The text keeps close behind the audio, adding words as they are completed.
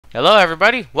Hello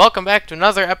everybody, welcome back to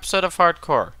another episode of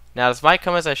Hardcore. Now this might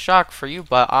come as a shock for you,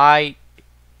 but I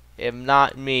am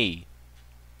not me.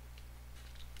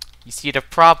 You see, the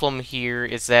problem here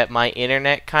is that my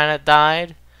internet kinda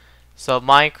died. So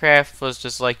Minecraft was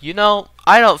just like, you know,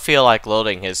 I don't feel like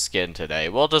loading his skin today.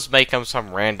 We'll just make him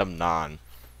some random non.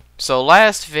 So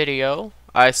last video,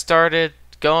 I started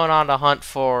going on the hunt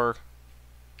for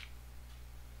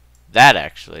that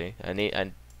actually. I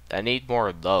need more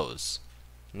of those.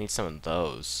 I need some of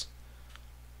those.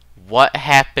 What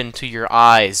happened to your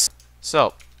eyes?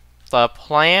 So, the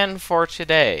plan for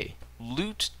today.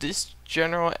 Loot this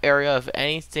general area of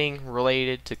anything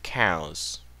related to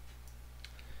cows.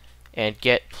 And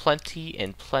get plenty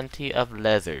and plenty of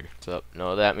leather. So, know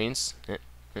what that means?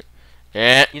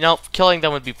 You know, killing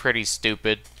them would be pretty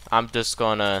stupid. I'm just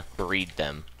gonna breed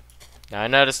them. Now, I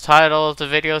know this title of the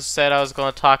video said I was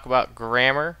gonna talk about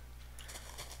grammar.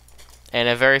 And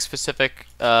a very specific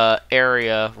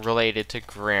area related to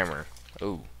grammar.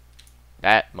 Ooh.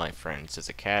 That, my friends, is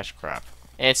a cash crop.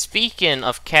 And speaking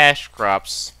of cash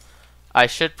crops, I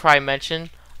should probably mention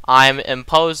I'm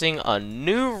imposing a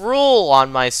new rule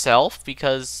on myself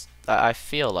because I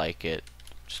feel like it.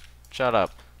 Shut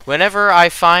up. Whenever I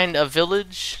find a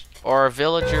village or a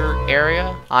villager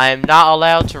area, I am not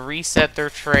allowed to reset their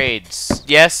trades.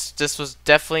 Yes, this was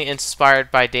definitely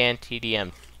inspired by Dan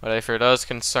TDM. But for those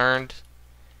concerned,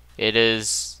 it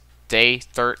is day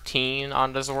 13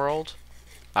 on this world.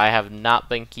 I have not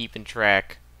been keeping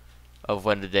track of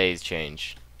when the days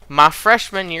change. My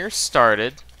freshman year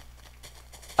started.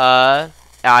 I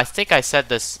think I said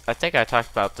this. I think I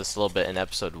talked about this a little bit in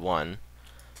episode 1.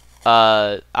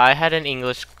 I had an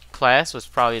English class. Was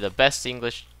probably the best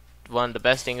one of the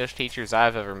best English teachers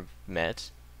I've ever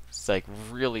met. It's like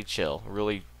really chill,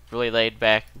 really laid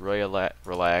back, really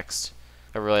relaxed.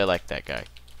 I really like that guy.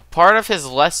 Part of his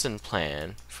lesson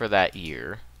plan for that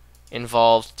year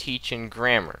involved teaching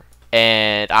grammar.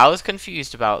 And I was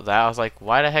confused about that. I was like,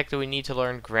 why the heck do we need to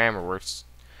learn grammar?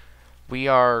 We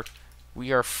are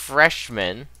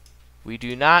freshmen. We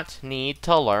do not need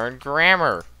to learn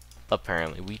grammar.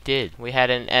 Apparently we did. We had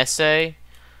an essay.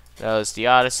 That was the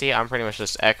Odyssey. I'm pretty much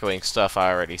just echoing stuff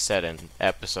I already said in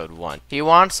episode 1. He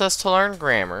wants us to learn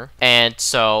grammar. And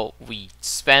so we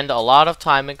spend a lot of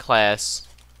time in class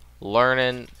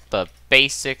learning the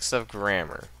basics of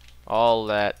grammar. All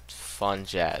that fun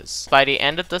jazz. By the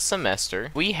end of the semester,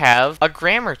 we have a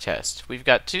grammar test. We've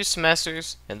got 2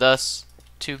 semesters, and thus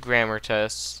 2 grammar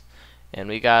tests. And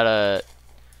we gotta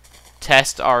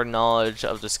test our knowledge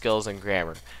of the skills in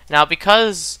grammar. Now,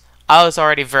 because I was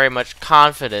already very much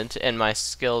confident in my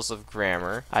skills of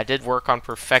grammar, I did work on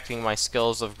perfecting my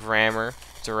skills of grammar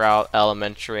throughout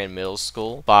elementary and middle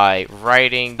school by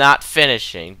writing, not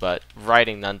finishing, but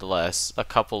writing nonetheless, a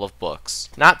couple of books.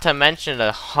 Not to mention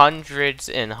the hundreds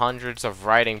and hundreds of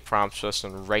writing prompts just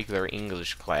in regular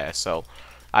English class, so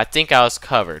I think I was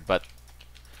covered, but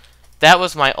that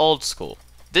was my old school.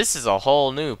 This is a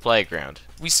whole new playground.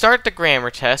 We start the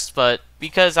grammar test, but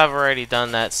because I've already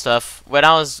done that stuff, when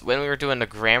we were doing the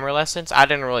grammar lessons, I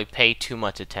didn't really pay too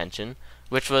much attention,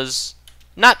 which was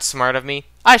not smart of me.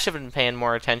 I should have been paying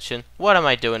more attention. What am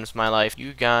I doing with my life?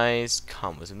 You guys,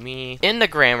 come with me. In the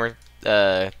grammar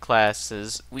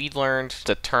classes, we learned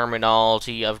the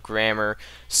terminology of grammar,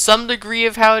 some degree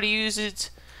of how to use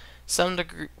it, some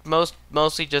degree,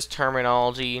 mostly just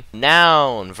terminology.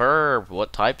 Noun, verb,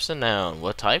 what types of noun,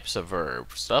 what types of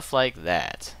verb, stuff like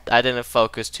that. I didn't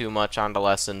focus too much on the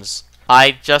lessons.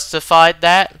 I justified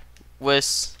that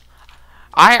with,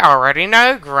 I already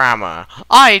know grammar.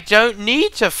 I don't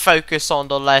need to focus on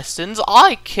the lessons.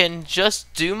 I can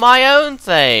just do my own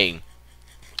thing.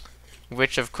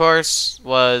 Which, of course,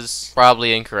 was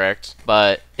probably incorrect,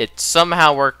 but it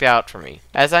somehow worked out for me.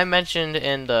 As I mentioned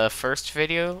in the first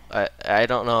video, I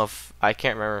don't know if, I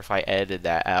can't remember if I edited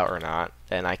that out or not,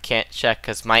 and I can't check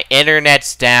because my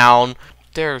internet's down.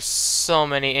 There's so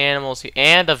many animals here,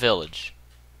 and a village.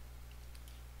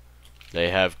 They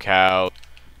have cows.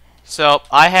 So,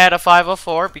 I had a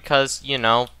 504 because, you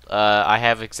know, I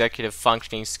have executive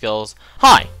functioning skills.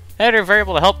 Hi! Add a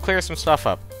variable to help clear some stuff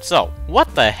up. So,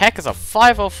 what the heck is a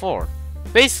 504?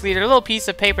 Basically, they're a little piece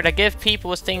of paper that give people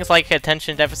with things like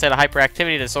attention deficit or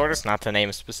hyperactivity disorders, not to name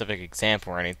a specific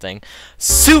example or anything,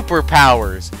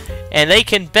 superpowers! And they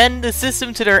can bend the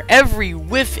system to their every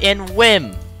whiff and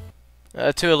whim.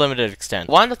 To a limited extent.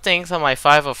 One of the things on my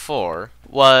 504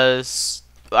 was,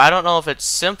 I don't know if it's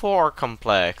simple or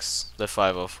complex, the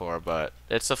 504, but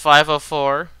it's a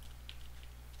 504.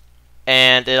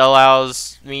 And it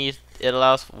allows,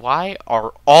 why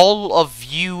are all of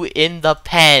you in the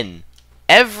pen?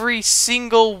 Every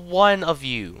single one of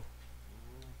you.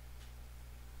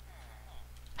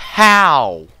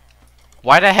 How?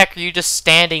 Why the heck are you just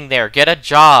standing there? Get a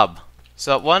job!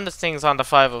 So one of the things on the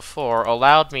 504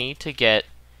 allowed me to get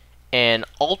an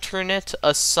alternate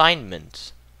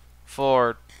assignment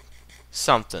for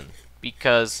something.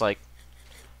 Because, like,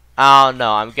 I don't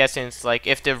know, I'm guessing it's like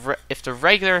if the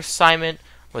regular assignment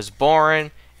was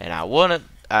boring and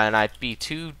I'd be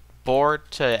too bored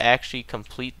to actually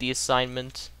complete the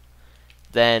assignment,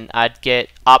 then I'd get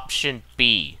option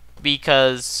B,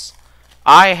 because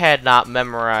I had not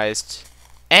memorized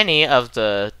any of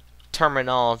the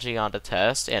terminology on the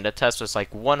test, and the test was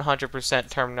like 100%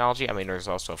 terminology. I mean, there's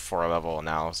also 4-level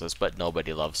analysis, but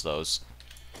nobody loves those.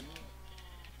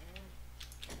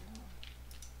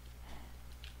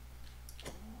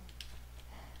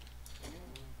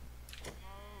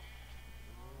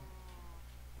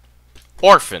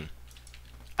 Orphan.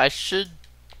 I should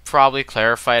probably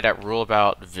clarify that rule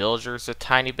about villagers a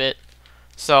tiny bit.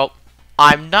 So,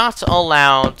 I'm not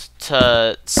allowed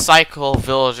to cycle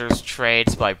villagers'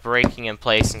 trades by breaking and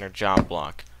placing their job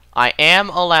block. I am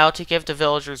allowed to give the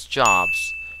villagers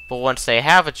jobs, but once they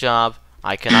have a job,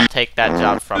 I cannot take that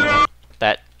job from them.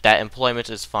 That employment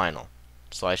is final.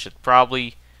 So I should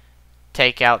probably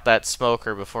take out that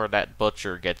smoker before that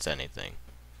butcher gets anything.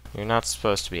 You're not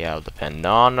supposed to be out of the pen.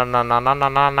 No, no, no, no, no, no,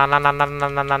 no, no, no, no, no, no, no,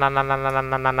 no, no,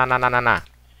 no, no, no, no, no.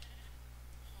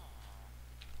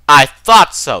 I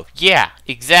thought so. Yeah,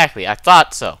 exactly. I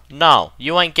thought so. No,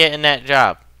 you ain't getting that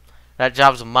job. That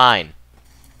job's mine.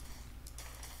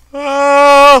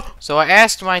 So I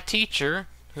asked my teacher,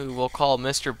 who we'll call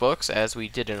Mr. Books, as we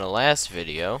did in the last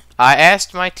video. I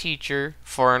asked my teacher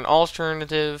for an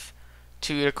alternative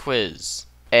to the quiz.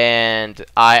 And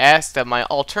I asked that my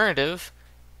alternative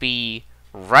be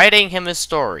writing him a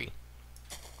story.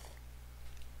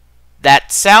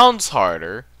 That sounds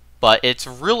harder, but it's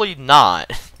really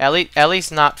not. At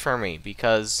least not for me,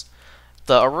 because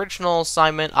the original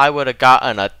assignment I would have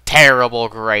gotten a terrible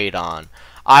grade on.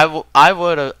 I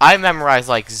memorized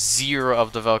like 0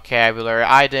 of the vocabulary.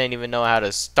 I didn't even know how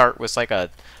to start with like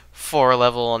a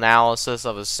 4-level analysis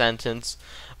of a sentence.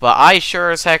 But I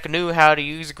sure as heck knew how to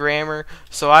use grammar,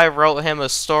 so I wrote him a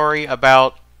story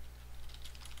about...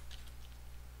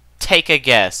 Take a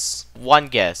guess. One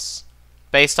guess.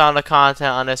 Based on the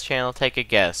content on this channel, take a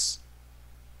guess.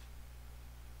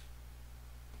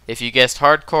 If you guessed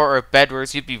hardcore or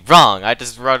bedwars, you'd be wrong. I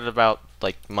just wrote it about,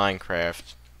 like,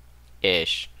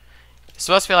 Minecraft-ish. It's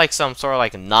supposed to be like some sort of,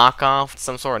 like, knockoff,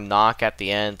 some sort of knock at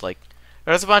the end. Like,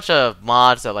 there's a bunch of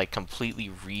mods that, like, completely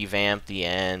revamp the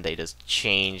end. They just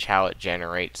change how it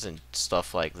generates and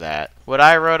stuff like that. What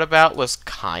I wrote about was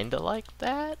kinda like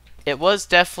that. It was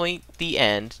definitely the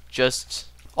end, just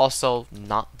also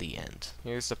not the end.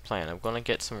 Here's the plan. I'm going to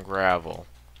get some gravel.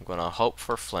 I'm going to hope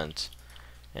for flint.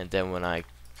 And then when I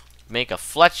make a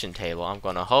fletching table, I'm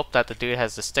going to hope that the dude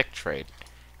has the stick trade.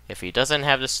 If he doesn't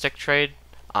have the stick trade,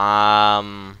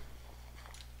 I'm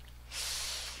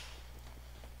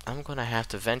going to have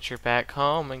to venture back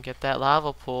home and get that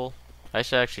lava pool. I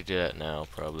should actually do that now,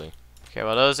 probably. Okay,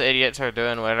 while those idiots are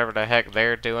doing whatever the heck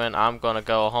they're doing, I'm going to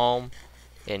go home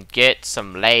and get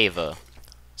some lava.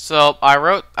 So I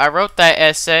wrote that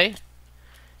essay,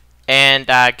 and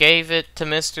I gave it to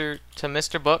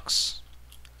Mr. Books,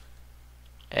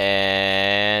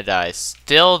 and I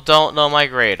still don't know my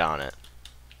grade on it.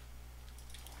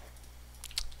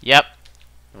 Yep,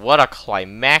 what a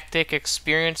climactic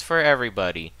experience for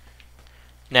everybody.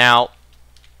 Now,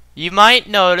 you might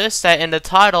notice that in the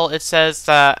title it says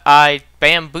that I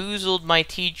bamboozled my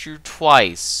teacher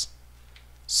twice.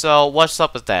 So, what's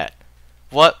up with that?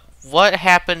 What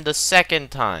happened the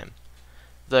second time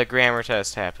the grammar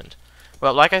test happened?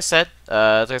 Well, like I said,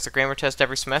 there's a grammar test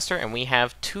every semester, and we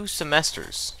have 2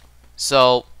 semesters.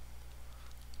 So,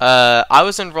 I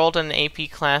was enrolled in an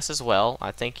AP class as well.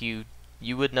 I think you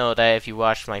would know that if you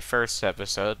watched my first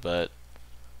episode, but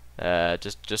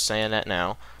just saying that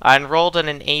now. I enrolled in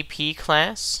an AP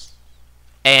class,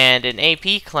 and an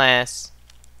AP class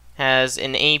has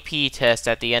an AP test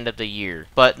at the end of the year,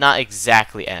 but not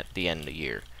exactly at the end of the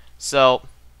year. So,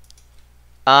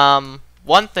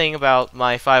 one thing about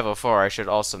my 504 I should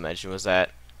also mention was that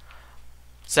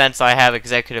since I have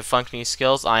executive functioning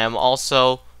skills, I am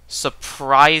also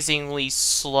surprisingly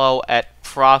slow at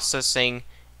processing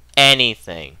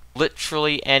anything.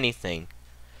 Literally anything.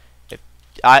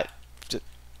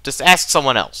 Just ask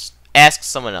someone else. Ask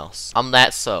someone else. I'm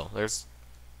that slow.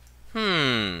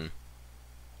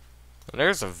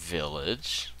 There's a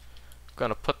village. I'm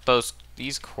gonna put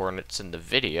these coordinates in the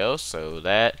video so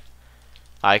that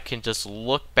I can just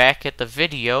look back at the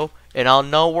video and I'll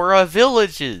know where a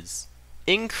village is.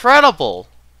 Incredible!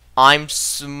 I'm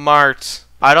smart.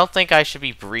 I don't think I should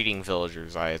be breeding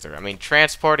villagers either. I mean,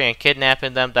 transporting and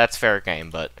kidnapping them, that's fair game,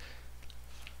 but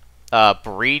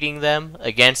breeding them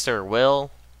against their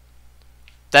will,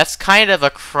 that's kind of a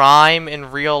crime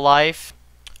in real life.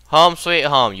 Home sweet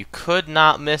home. You could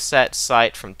not miss that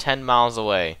site from 10 miles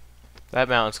away. That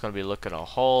mountain's going to be looking a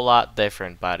whole lot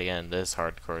different by the end of this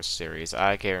hardcore series.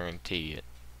 I guarantee it.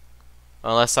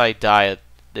 Unless I die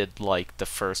at like the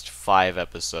first 5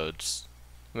 episodes.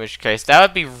 In which case, that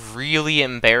would be really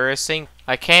embarrassing.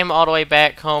 I came all the way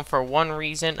back home for one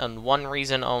reason and one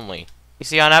reason only. You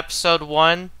see, on episode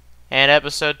 1 and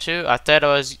episode 2, I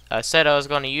said I was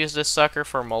going to use this sucker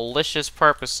for malicious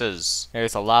purposes.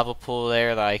 There's a lava pool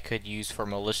there that I could use for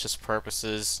malicious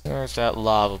purposes. There's that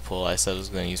lava pool I said I was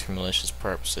going to use for malicious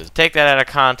purposes. Take that out of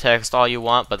context all you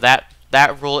want, but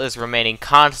that rule is remaining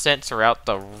constant throughout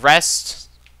the rest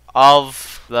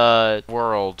of the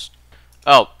world.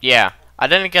 Oh, yeah. I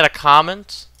didn't get a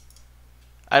comment,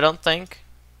 I don't think.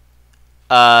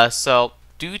 So,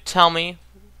 do tell me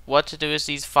what to do with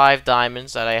these 5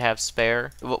 diamonds that I have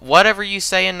spare. Whatever you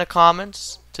say in the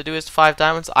comments to do with 5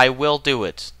 diamonds, I will do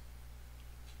it.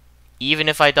 Even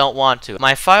if I don't want to.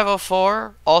 My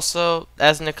 504, also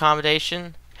as an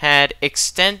accommodation, had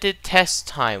extended test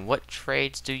time. What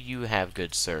trades do you have,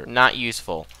 good sir? Not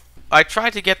useful. I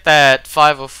tried to get that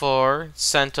 504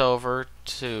 sent over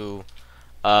to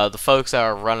the folks that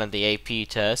are running the AP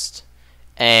test,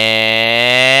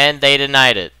 and they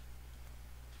denied it.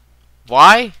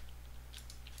 Why?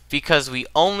 Because we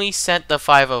only sent the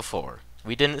 504.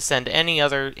 We didn't send any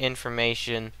other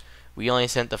information. We only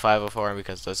sent the 504, and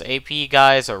because those AP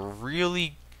guys are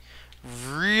really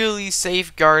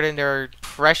safeguarding their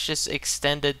precious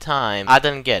extended time, I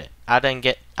didn't get it. I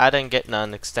didn't get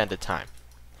none extended time.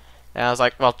 And I was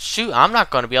like, well, shoot, I'm not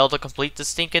going to be able to complete the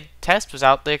stinking test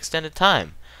without the extended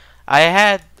time. I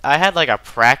had like a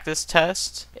practice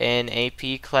test in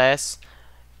AP class,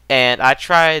 and I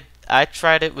tried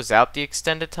it without the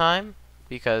extended time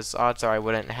because odds are I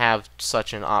wouldn't have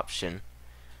such an option.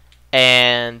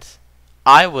 And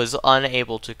I was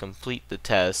unable to complete the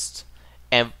test,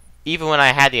 and even when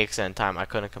I had the extended time, I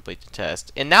couldn't complete the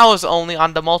test. And that was only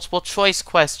on the multiple choice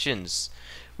questions.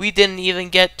 We didn't even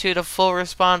get to the full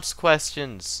response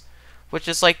questions, which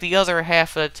is like the other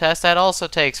half of the test that also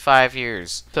takes 5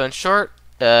 years. So in short,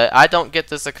 I don't get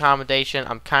this accommodation.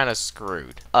 I'm kind of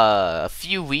screwed. A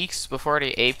few weeks before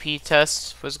the AP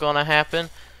test was going to happen,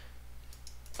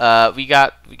 we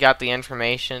got the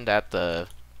information that the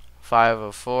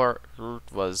 504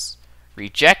 route was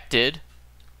rejected.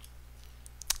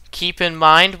 Keep in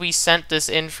mind, we sent this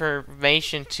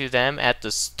information to them at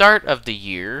the start of the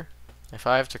year. If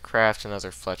I have to craft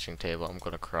another fletching table, I'm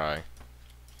gonna cry.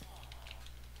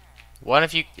 One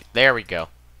of you... There we go.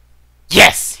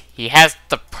 Yes! He has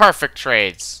the perfect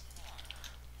trades.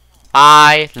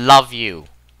 I love you.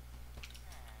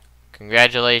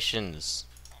 Congratulations.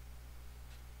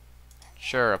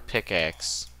 Sure, a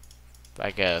pickaxe,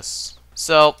 I guess.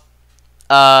 So,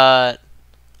 I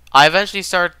eventually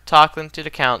started talking to the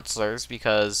counselors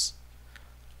because,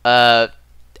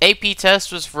 AP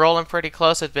test was rolling pretty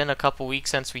close. It'd been a couple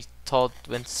weeks since we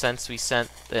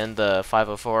sent in the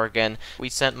 504 again. We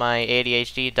sent my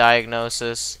ADHD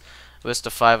diagnosis with the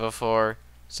 504,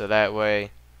 so that way,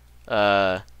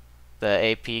 the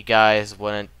AP guys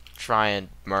wouldn't try and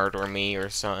murder me or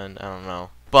something. I don't know.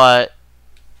 But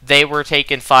they were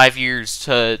taking 5 years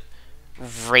to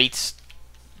rate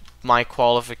my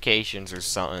qualifications or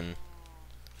something.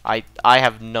 I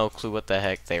have no clue what the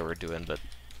heck they were doing, but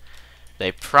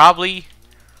they probably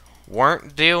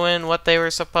weren't doing what they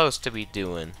were supposed to be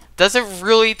doing. Does it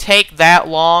really take that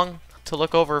long to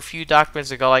look over a few documents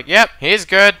and go like, yep, he's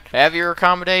good, have your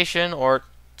accommodation, or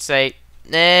say,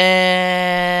 nah,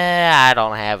 I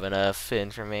don't have enough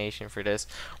information for this?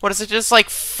 What is it, just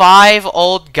like 5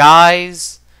 old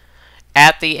guys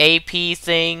at the AP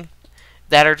thing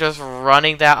that are just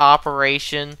running that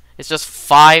operation? It's just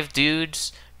 5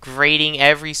 dudes grading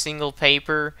every single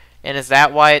paper, and is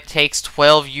that why it takes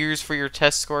 12 years for your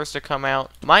test scores to come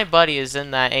out? My buddy is in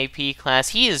that AP class.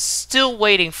 He is still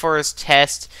waiting for his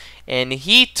test, and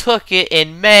he took it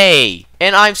in May.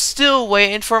 And I'm still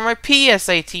waiting for my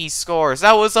PSAT scores.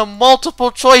 That was a multiple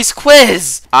choice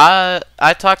quiz! I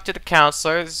talked to the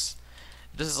counselors.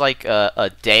 This is like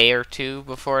a day or 2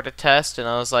 before the test, and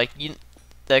I was like,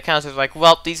 the counselor's like,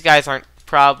 well, these guys aren't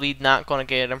probably not going to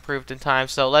get it improved in time,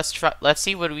 so let's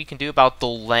see what we can do about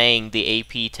delaying the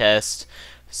AP test,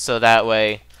 so that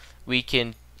way we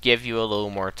can give you a little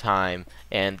more time,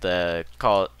 and the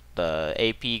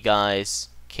AP guys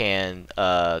can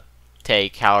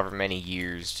take however many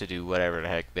years to do whatever the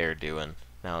heck they're doing.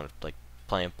 Now, like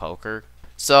playing poker.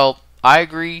 So I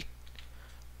agree,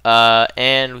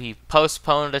 and we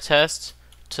postponed the test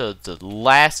to the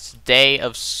last day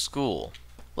of school.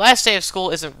 Last day of school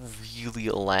isn't really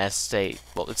a last day.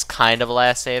 Well, it's kind of a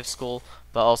last day of school,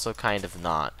 but also kind of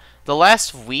not. The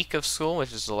last week of school,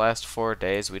 which is the last 4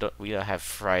 days, we don't have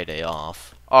Friday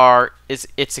off.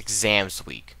 It's exams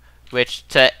week, which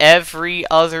to every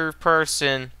other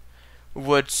person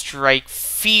would strike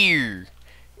fear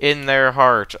in their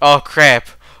heart. Oh crap!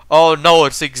 Oh no,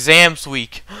 it's exams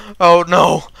week. Oh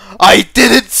no, I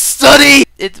didn't study!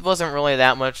 It wasn't really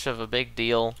that much of a big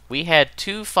deal. We had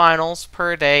 2 finals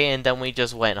per day and then we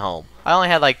just went home. I only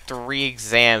had like 3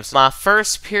 exams. My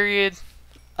first period,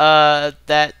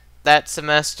 that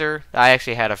semester, I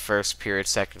actually had a first period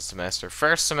second semester.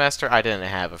 First semester, I didn't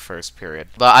have a first period.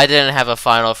 But I didn't have a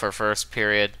final for first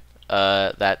period,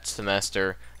 that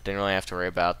semester. Didn't really have to worry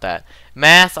about that.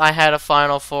 Math, I had a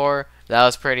final for. That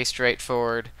was pretty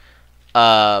straightforward.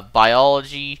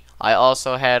 Biology, I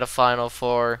also had a final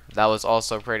for. That was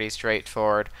also pretty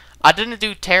straightforward. I didn't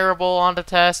do terrible on the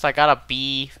test. I got a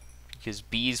B, because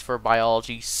B's for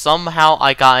biology. Somehow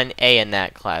I got an A in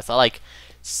that class.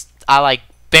 I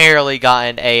barely got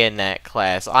an A in that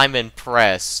class. I'm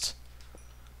impressed.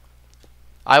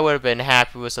 I would have been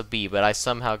happy with a B, but I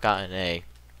somehow got an A.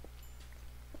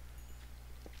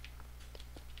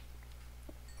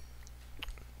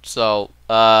 So,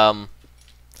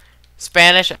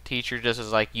 Spanish teacher just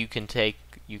was like, you can take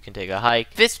a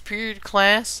hike. This period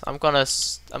class, I'm gonna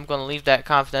leave that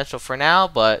confidential for now,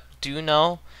 but do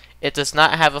know it does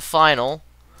not have a final.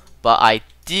 But I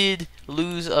did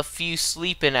lose a few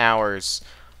sleeping hours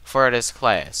for this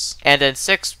class. And then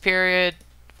 6th period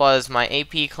was my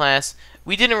AP class.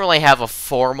 We didn't really have a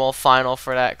formal final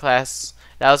for that class.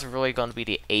 That was really going to be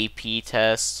the AP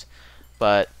test,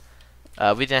 but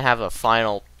we didn't have a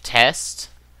final test.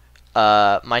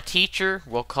 My teacher,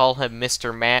 we'll call him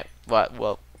Mr. Map.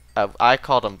 I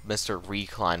called him Mr.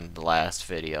 Recline in the last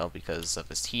video because of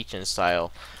his teaching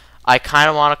style. I kind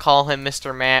of want to call him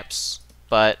Mr. Maps,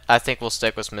 but I think we'll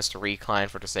stick with Mr. Recline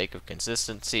for the sake of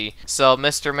consistency. So,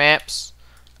 Mr. Maps,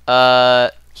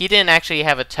 he didn't actually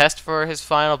have a test for his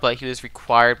final, but he was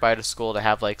required by the school to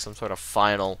have like some sort of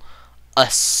final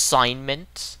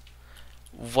assignment,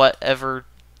 whatever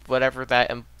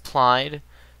that implied.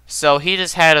 So he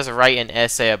just had us write an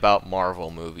essay about Marvel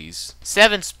movies.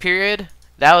 7th period,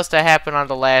 that was to happen on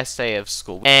the last day of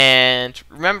school. And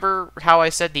remember how I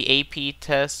said the AP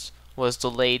test was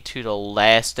delayed to the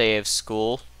last day of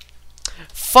school?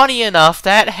 Funny enough,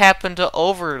 that happened to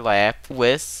overlap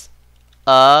with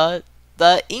the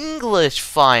English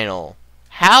final.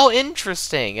 How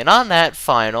interesting. And on that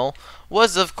final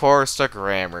was, of course, the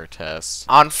grammar test.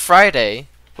 On Friday,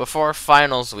 before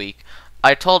finals week,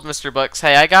 I told Mr. Bucks,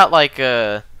 hey, I got like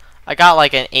an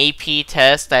AP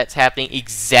test that's happening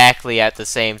exactly at the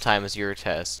same time as your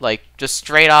test. Like, just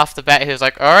straight off the bat, he was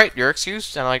like, alright, your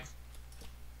excuse? And I'm like,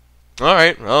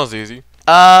 alright, that was easy.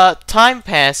 Time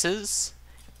passes,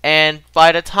 and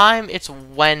by the time it's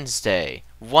Wednesday,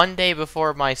 one day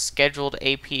before my scheduled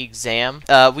AP exam,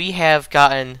 we have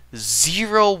gotten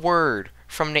 0 word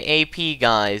from the AP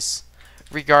guys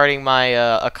regarding my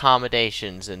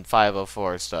accommodations and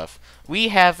 504 stuff. We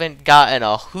haven't gotten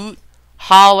a hoot,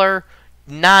 holler,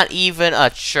 not even a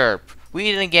chirp.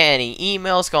 We didn't get any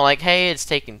emails going like, hey, it's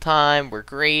taking time, we're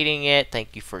grading it,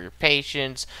 thank you for your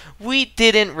patience. We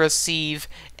didn't receive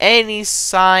any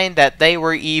sign that they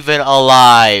were even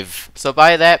alive. So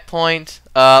by that point,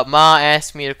 Ma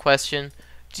asked me the question,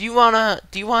 do you wanna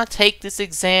take this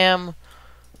exam?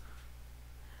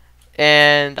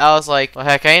 And I was like, well,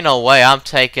 heck, ain't no way I'm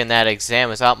taking that exam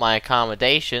without my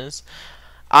accommodations.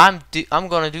 I'm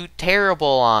gonna do terrible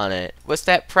on it. What's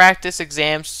that practice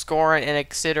exam scoring and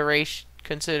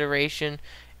consideration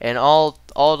and all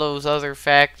those other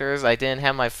factors? I didn't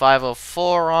have my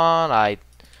 504 on. I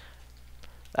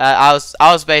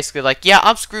was basically like, yeah,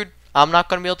 I'm screwed. I'm not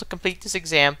gonna be able to complete this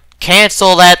exam.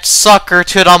 Cancel that sucker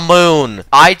to the moon.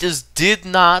 I just did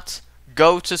not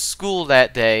go to school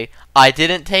that day. I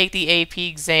didn't take the AP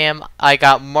exam. I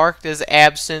got marked as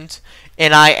absent.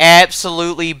 And I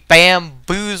absolutely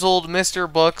bamboozled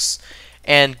Mr. Books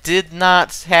and did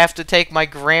not have to take my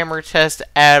grammar test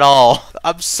at all.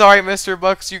 I'm sorry, Mr.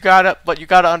 Books, you gotta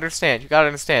understand. You gotta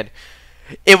understand.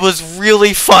 It was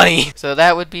really funny. So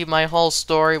that would be my whole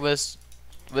story was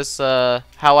how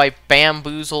I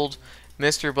bamboozled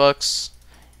Mr. Books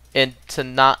into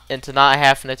not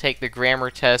having to take the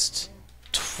grammar test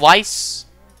twice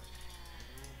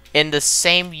in the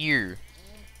same year.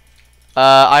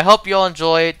 I hope you all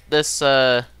enjoyed this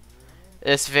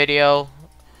this video.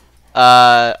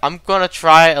 I'm gonna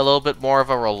try a little bit more of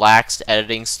a relaxed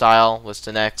editing style with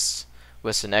the next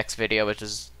video, which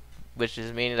is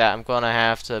meaning that I'm gonna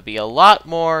have to be a lot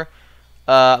more.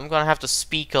 I'm gonna have to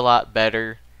speak a lot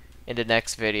better in the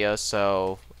next video.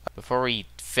 So before we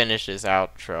finish this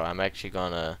outro, I'm actually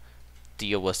gonna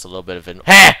deal with a little bit of an.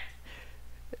 Ha!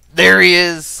 There he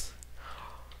is.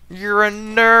 You're a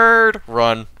nerd.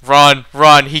 Run, run,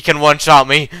 run! He can one-shot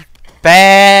me.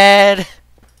 Bad.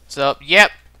 So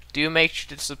yep. Do make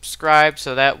sure to subscribe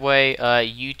so that way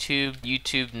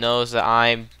YouTube knows that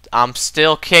I'm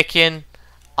still kicking.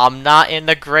 I'm not in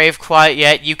the grave quite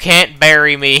yet. You can't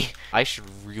bury me. I should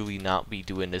really not be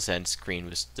doing this end screen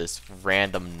with this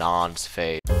random nonce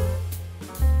fade.